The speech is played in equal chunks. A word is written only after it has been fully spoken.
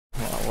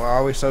Why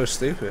are we so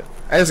stupid?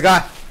 Hey, this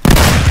guy.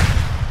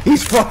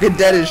 He's fucking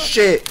dead as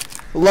shit.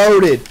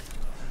 Loaded.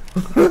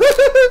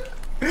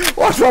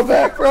 Watch my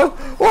back, bro.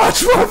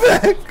 Watch my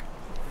back.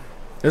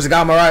 There's a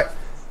guy on my right.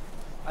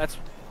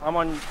 I'm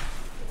on.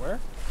 Where?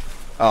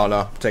 Oh no,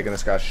 I'm taking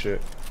this guy's shit.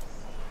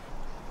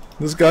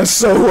 This guy's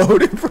so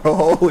loaded, bro.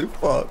 Holy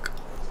fuck.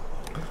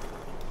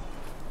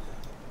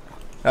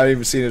 I haven't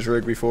even seen his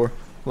rig before.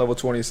 Level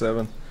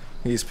 27.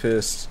 He's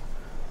pissed.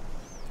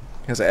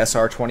 He has an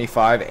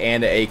SR-25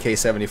 and an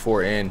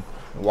AK-74 in.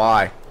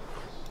 Why?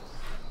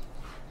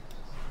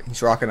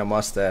 He's rocking a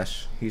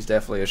mustache. He's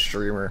definitely a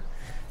streamer.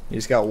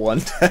 He's got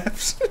 1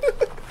 taps.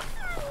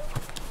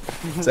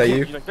 Is that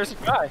you? Like, there's a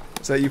guy.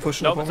 Is that you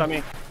pushing up on me?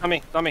 Nope, it's not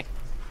me. Not me.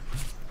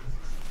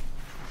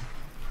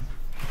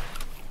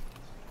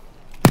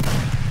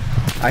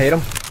 I hit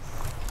him.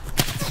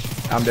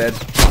 I'm dead.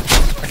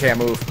 I can't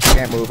move. I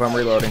can't move. I'm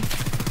reloading.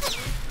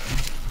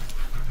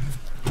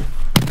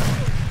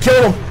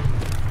 Kill him!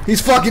 He's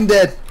fucking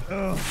dead.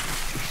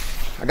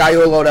 I got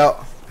you a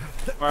loadout.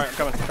 Alright,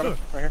 I'm coming.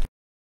 Right here.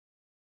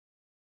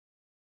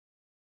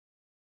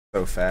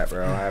 So fat,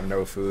 bro. I have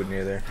no food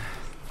neither.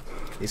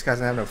 These guys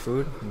don't have no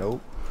food? Nope.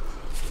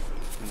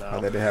 No.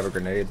 Oh, they did have a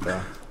grenade,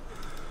 though.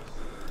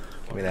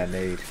 Give me that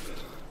nade.